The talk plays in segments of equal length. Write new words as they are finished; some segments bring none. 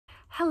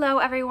Hello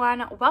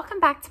everyone, welcome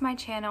back to my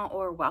channel,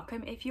 or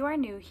welcome if you are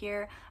new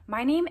here.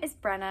 My name is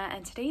Brenna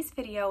and today's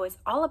video is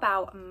all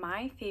about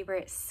my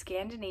favorite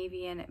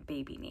Scandinavian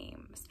baby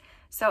names.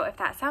 So if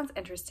that sounds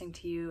interesting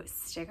to you,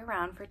 stick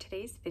around for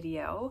today's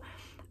video.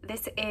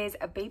 This is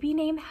a baby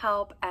name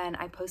help and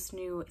I post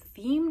new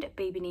themed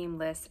baby name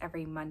lists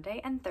every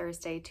Monday and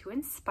Thursday to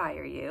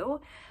inspire you.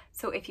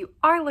 So if you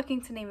are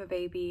looking to name a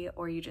baby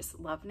or you just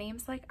love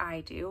names like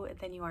I do,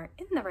 then you are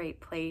in the right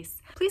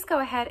place. Please go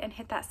ahead and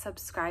hit that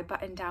subscribe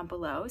button down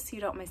below so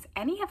you don't miss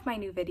any of my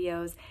new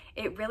videos.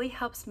 It really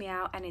helps me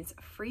out and it's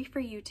free for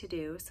you to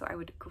do, so I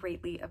would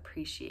greatly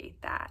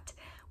appreciate that.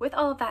 With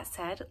all of that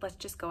said, let's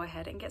just go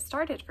ahead and get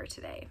started for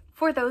today.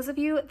 For those of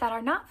you that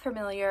are not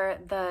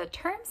familiar, the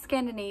term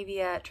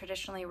Scandinavia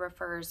traditionally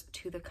refers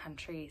to the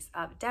countries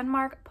of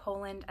Denmark,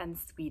 Poland, and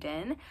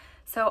Sweden.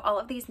 So all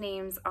of these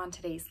names on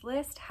today's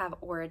list have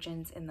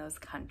origins in those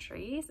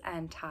countries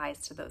and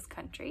ties to those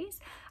countries.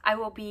 I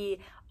will be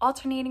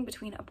alternating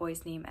between a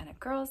boy's name and a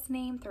girl's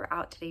name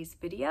throughout today's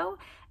video,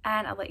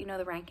 and I'll let you know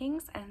the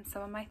rankings and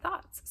some of my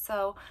thoughts.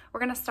 So we're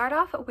gonna start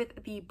off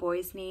with the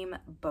boy's name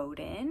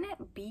Boden,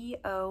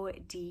 B-O-D-E-N.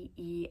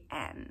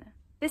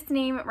 This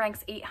name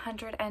ranks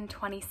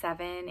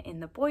 827 in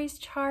the boys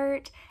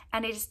chart,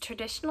 and it is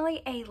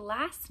traditionally a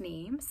last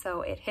name,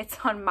 so it hits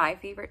on my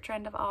favorite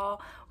trend of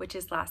all, which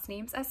is last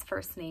names as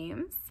first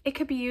names. It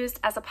could be used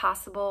as a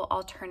possible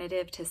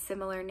alternative to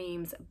similar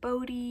names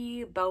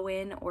Bodie,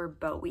 Bowen, or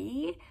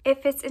Bowie.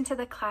 It fits into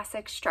the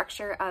classic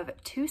structure of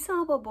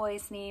two-syllable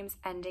boys' names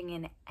ending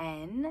in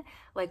N,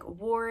 like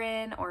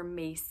Warren or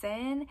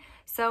Mason,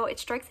 so it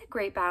strikes a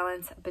great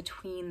balance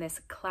between this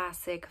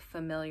classic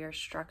familiar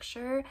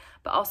structure,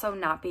 but also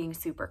not being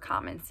super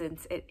common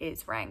since it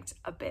is ranked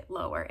a bit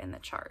lower in the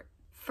chart.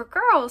 For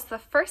girls, the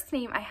first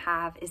name I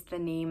have is the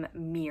name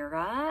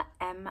Mira,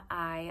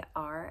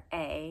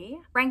 M-I-R-A.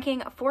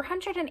 Ranking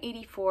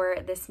 484,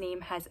 this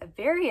name has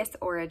various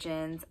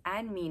origins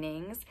and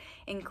meanings,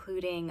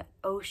 including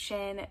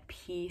ocean,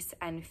 peace,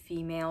 and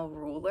female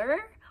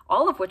ruler,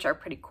 all of which are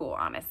pretty cool,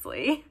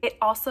 honestly. It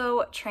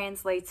also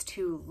translates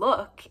to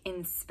look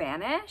in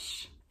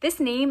Spanish. This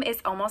name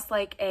is almost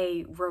like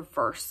a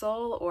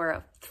reversal or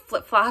a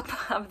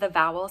flip-flop of the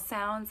vowel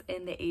sounds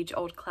in the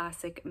age-old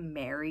classic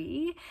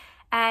Mary,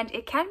 and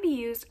it can be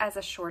used as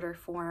a shorter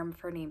form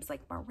for names like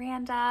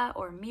Miranda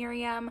or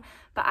Miriam,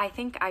 but I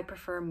think I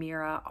prefer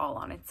Mira all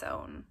on its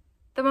own.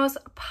 The most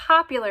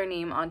popular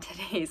name on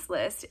today's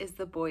list is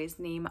the boy's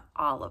name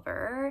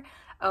Oliver,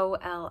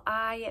 O-L-I-V-E-R,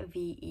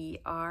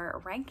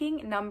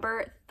 ranking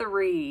number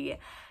 3.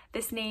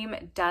 This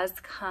name does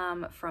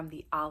come from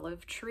the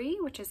olive tree,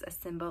 which is a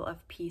symbol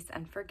of peace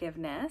and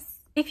forgiveness.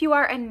 If you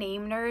are a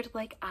name nerd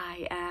like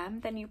I am,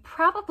 then you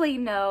probably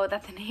know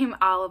that the name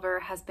Oliver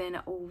has been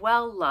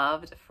well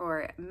loved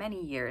for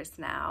many years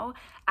now,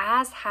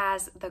 as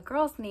has the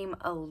girl's name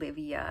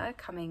Olivia,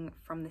 coming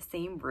from the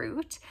same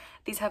root.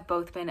 These have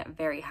both been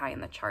very high in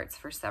the charts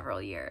for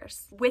several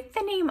years. With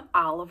the name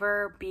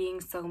Oliver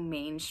being so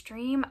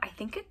mainstream, I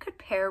think it could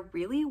pair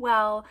really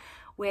well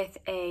with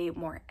a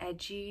more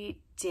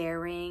edgy,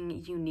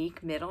 daring,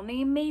 unique middle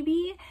name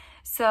maybe.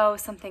 So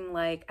something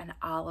like an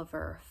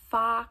Oliver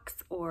Fox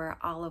or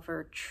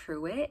Oliver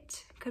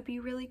Truitt could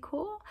be really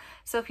cool.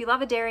 So if you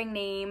love a daring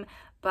name,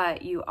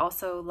 but you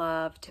also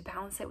love to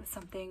balance it with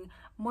something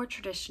more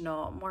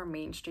traditional, more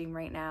mainstream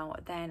right now,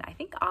 then I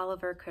think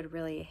Oliver could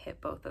really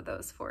hit both of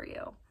those for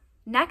you.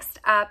 Next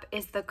up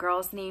is the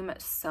girl's name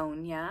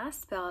Sonia,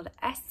 spelled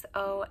S-O-N-I-A.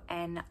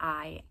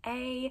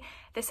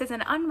 This is an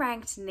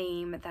unranked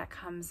name that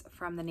comes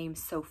from the name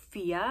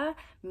Sophia,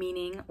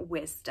 meaning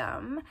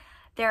wisdom.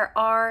 There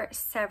are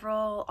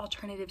several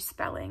alternative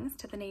spellings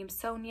to the name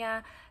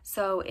Sonia,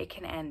 so it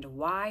can end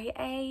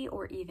Y-A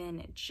or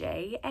even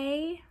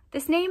J-A.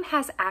 This name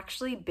has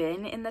actually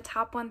been in the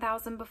top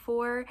 1,000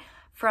 before,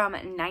 from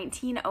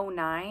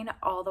 1909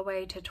 all the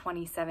way to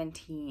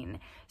 2017.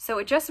 So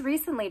it just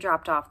recently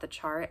dropped off the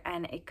chart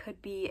and it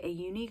could be a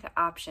unique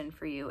option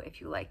for you if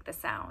you like the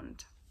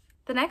sound.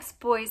 The next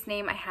boy's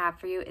name I have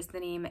for you is the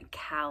name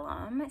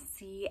Callum,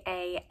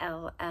 C-A-L-L-U-M,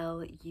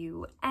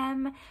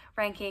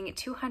 ranking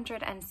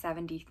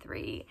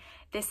 273.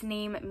 This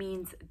name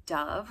means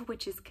dove,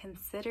 which is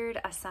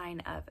considered a sign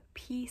of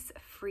peace,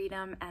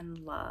 freedom, and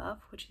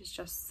love, which is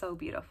just so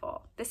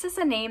beautiful. This is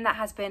a name that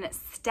has been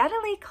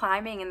steadily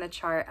climbing in the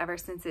chart ever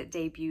since it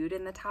debuted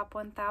in the top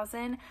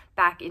 1,000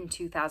 back in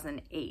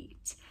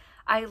 2008.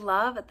 I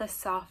love the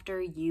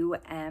softer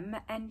U-M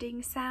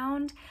ending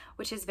sound,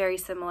 which is very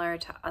similar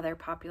to other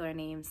popular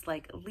names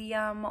like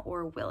Liam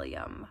or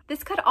William.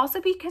 This could also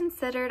be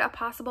considered a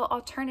possible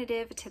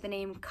alternative to the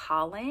name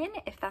Colin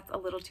if that's a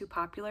little too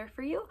popular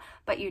for you,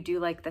 but you do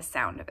like the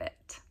sound of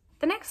it.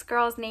 The next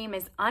girl's name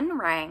is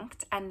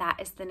unranked, and that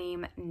is the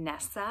name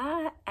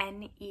Nessa,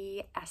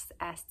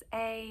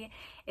 N-E-S-S-A.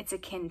 It's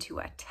akin to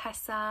a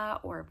Tessa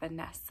or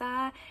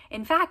Vanessa.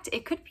 In fact,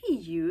 it could be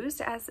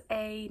used as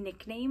a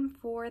nickname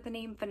for the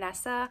name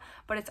Vanessa,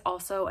 but it's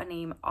also a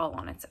name all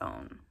on its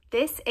own.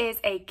 This is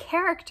a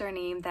character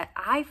name that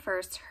I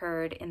first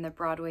heard in the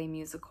Broadway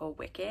musical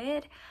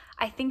Wicked.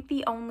 I think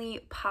the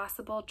only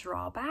possible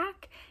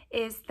drawback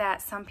is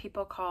that some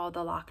people call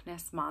the Loch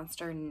Ness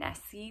Monster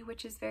Nessie,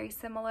 which is very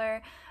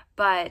similar,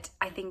 but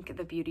I think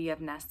the beauty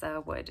of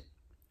Nessa would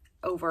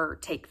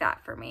overtake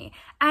that for me.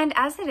 And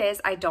as it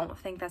is, I don't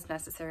think that's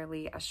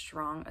necessarily a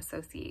strong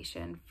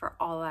association for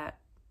all that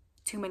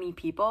too many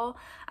people.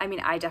 I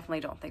mean, I definitely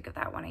don't think of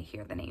that when I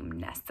hear the name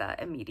Nessa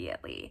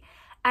immediately.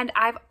 And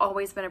I've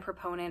always been a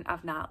proponent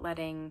of not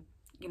letting,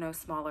 you know,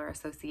 smaller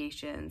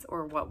associations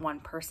or what one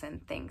person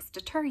thinks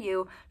deter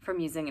you from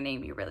using a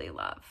name you really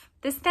love.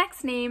 This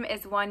next name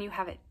is one you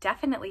have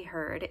definitely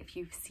heard if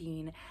you've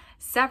seen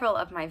several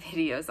of my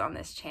videos on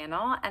this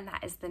channel, and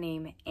that is the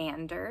name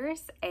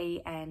Anders,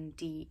 A-N-D-E-R-S,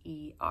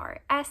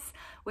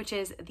 which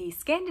is the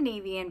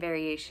Scandinavian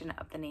variation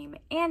of the name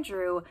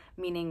Andrew,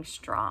 meaning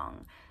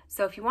strong.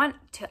 So if you want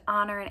to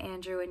honor an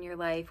Andrew in your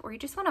life, or you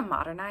just want to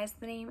modernize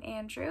the name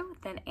Andrew,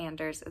 then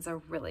Anders is a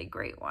really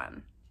great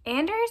one.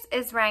 Anders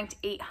is ranked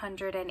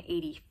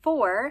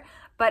 884,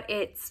 but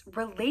its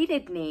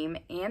related name,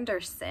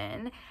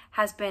 Anderson,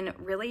 has been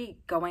really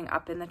going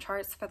up in the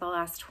charts for the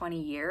last 20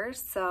 years.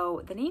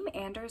 So the name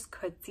Anders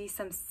could see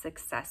some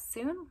success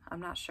soon.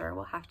 I'm not sure.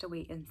 We'll have to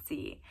wait and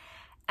see.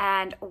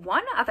 And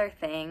one other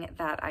thing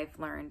that I've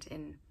learned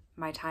in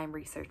my time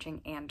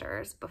researching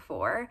Anders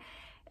before,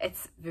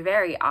 it's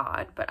very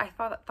odd, but I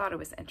thought it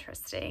was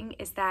interesting,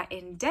 is that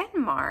in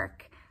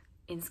Denmark,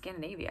 in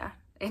Scandinavia,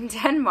 in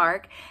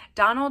Denmark,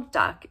 Donald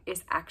Duck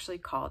is actually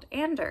called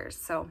Anders.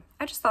 So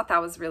I just thought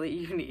that was really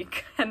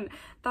unique and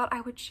thought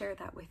I would share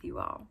that with you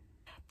all.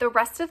 The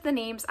rest of the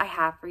names I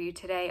have for you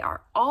today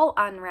are all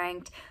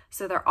unranked,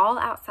 so they're all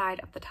outside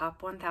of the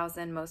top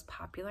 1,000 most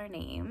popular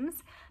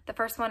names. The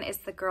first one is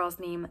the girl's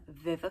name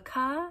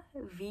Vivica,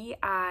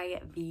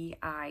 V-I-V-I-C-A.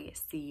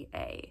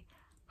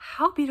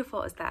 How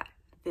beautiful is that?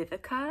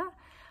 Vivica.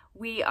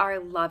 We are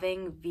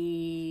loving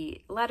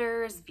V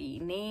letters, V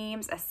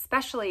names,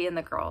 especially in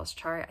the girls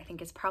chart. I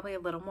think it's probably a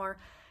little more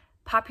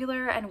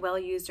popular and well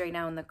used right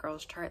now in the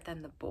girls chart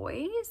than the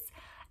boys.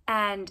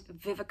 And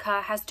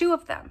Vivica has two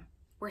of them.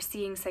 We're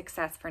seeing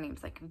success for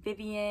names like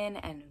Vivian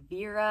and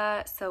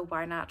Vera, so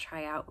why not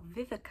try out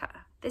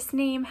Vivica? This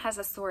name has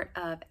a sort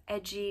of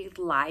edgy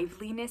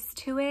liveliness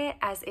to it,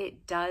 as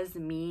it does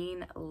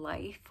mean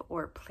life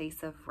or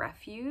place of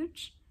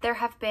refuge. There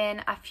have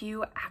been a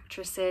few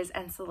actresses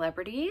and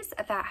celebrities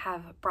that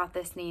have brought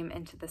this name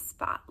into the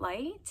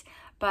spotlight,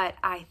 but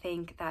I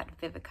think that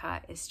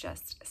Vivica is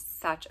just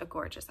such a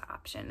gorgeous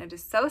option. It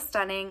is so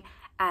stunning,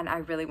 and I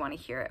really want to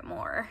hear it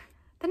more.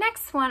 The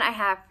next one I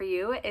have for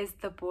you is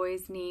the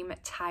boy's name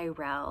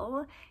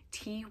Tyrell,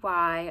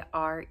 T-Y-R-E-L-L.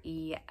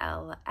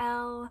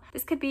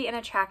 This could be an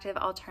attractive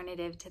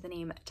alternative to the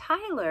name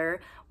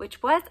Tyler,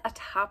 which was a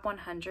top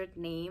 100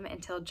 name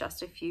until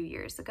just a few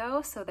years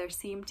ago. So there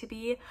seem to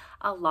be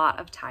a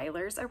lot of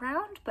Tylers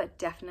around, but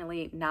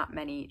definitely not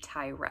many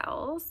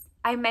Tyrells.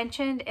 I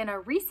mentioned in a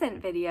recent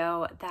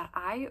video that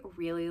I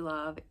really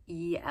love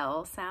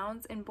EL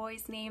sounds in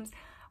boys' names,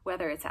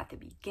 whether it's at the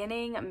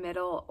beginning,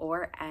 middle,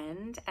 or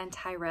end, and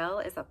Tyrell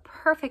is a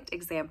perfect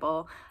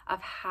example of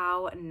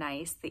how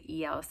nice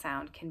the EL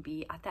sound can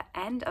be at the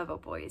end of a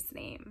boy's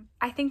name.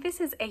 I think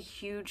this is a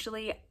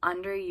hugely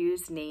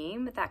underused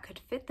name that could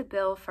fit the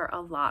bill for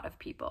a lot of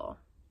people.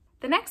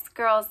 The next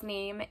girl's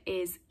name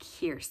is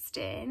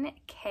Kirsten,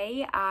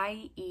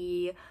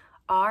 K-I-E-R-S-T-E-N.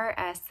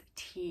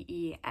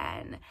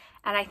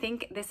 And I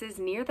think this is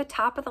near the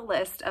top of the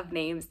list of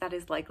names that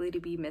is likely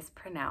to be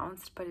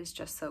mispronounced, but is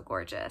just so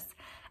gorgeous.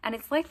 And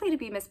it's likely to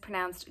be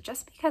mispronounced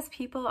just because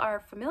people are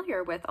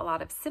familiar with a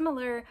lot of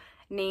similar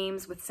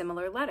names with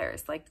similar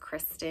letters, like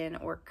Kristen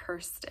or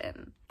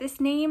Kirsten. This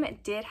name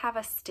did have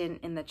a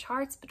stint in the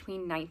charts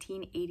between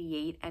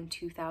 1988 and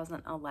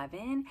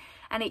 2011,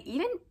 and it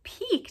even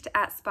peaked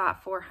at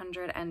spot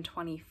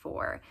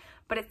 424.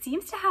 But it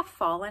seems to have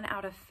fallen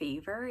out of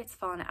favor. It's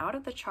fallen out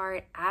of the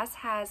chart, as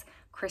has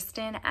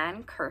Kristen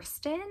and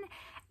Kirsten,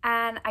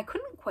 and I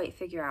couldn't quite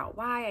figure out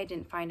why. I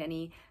didn't find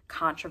any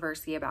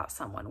controversy about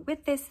someone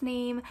with this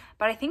name,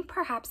 but I think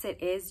perhaps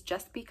it is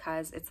just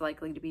because it's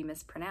likely to be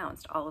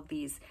mispronounced. All of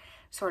these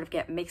sort of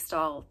get mixed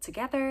all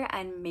together,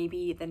 and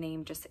maybe the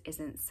name just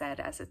isn't said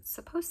as it's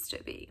supposed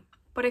to be.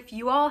 But if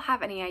you all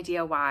have any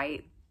idea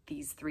why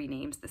these three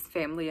names, this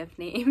family of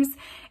names,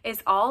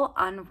 is all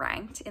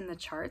unranked in the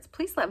charts,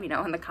 please let me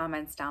know in the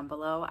comments down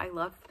below. I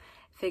love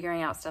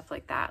figuring out stuff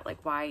like that,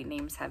 like why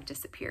names have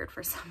disappeared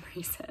for some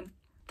reason.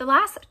 The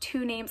last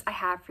two names I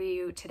have for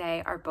you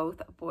today are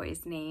both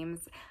boys'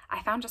 names.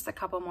 I found just a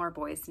couple more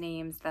boys'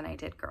 names than I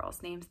did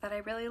girls' names that I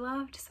really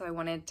loved, so I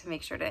wanted to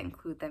make sure to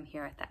include them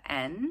here at the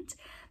end.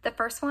 The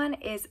first one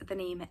is the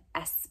name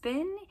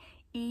Espen,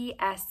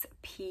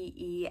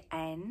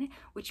 E-S-P-E-N,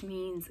 which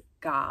means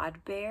God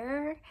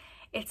bear.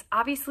 It's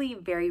obviously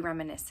very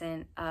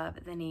reminiscent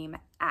of the name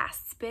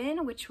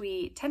Aspen, which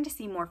we tend to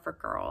see more for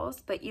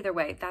girls, but either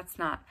way, that's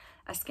not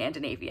a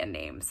Scandinavian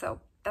name, so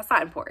that's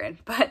not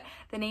important, but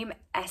the name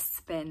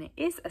Espen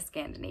is a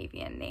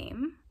Scandinavian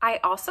name. I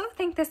also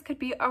think this could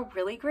be a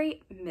really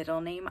great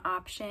middle name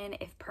option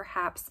if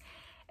perhaps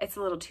it's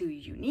a little too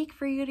unique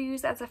for you to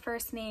use as a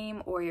first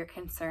name, or you're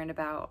concerned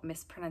about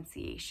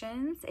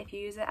mispronunciations if you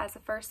use it as a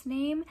first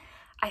name.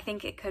 I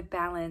think it could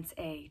balance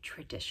a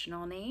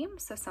traditional name,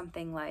 so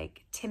something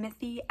like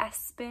Timothy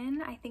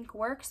Espen I think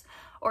works,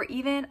 or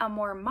even a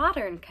more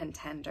modern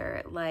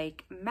contender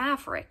like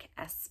Maverick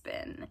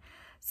Espen.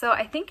 So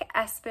I think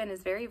Espen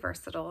is very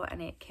versatile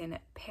and it can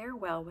pair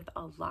well with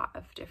a lot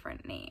of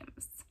different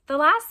names. The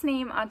last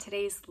name on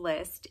today's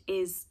list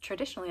is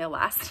traditionally a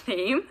last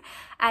name,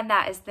 and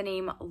that is the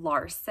name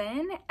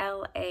Larsen,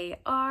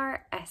 L-A-R-S-E-N,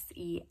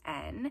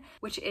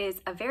 which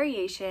is a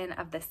variation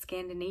of the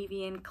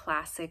Scandinavian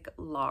classic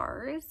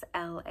Lars,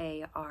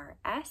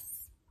 L-A-R-S.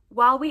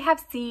 While we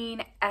have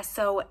seen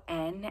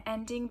S-O-N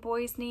ending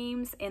boys'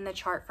 names in the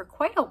chart for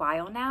quite a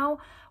while now,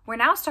 we're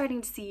now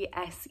starting to see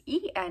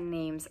S-E-N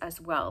names as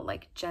well,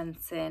 like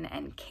Jensen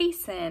and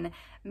Kaysen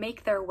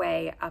make their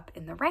way up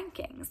in the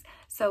rankings.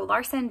 So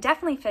Larsen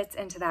definitely fits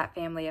into that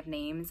family of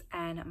names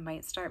and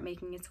might start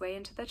making its way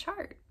into the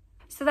chart.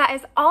 So that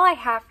is all I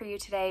have for you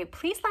today.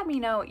 Please let me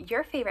know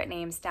your favorite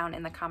names down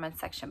in the comments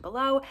section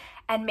below,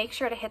 and make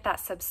sure to hit that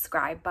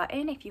subscribe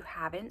button if you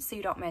haven't so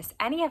you don't miss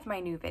any of my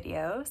new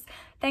videos.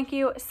 Thank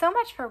you so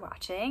much for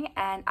watching,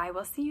 and I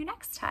will see you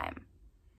next time.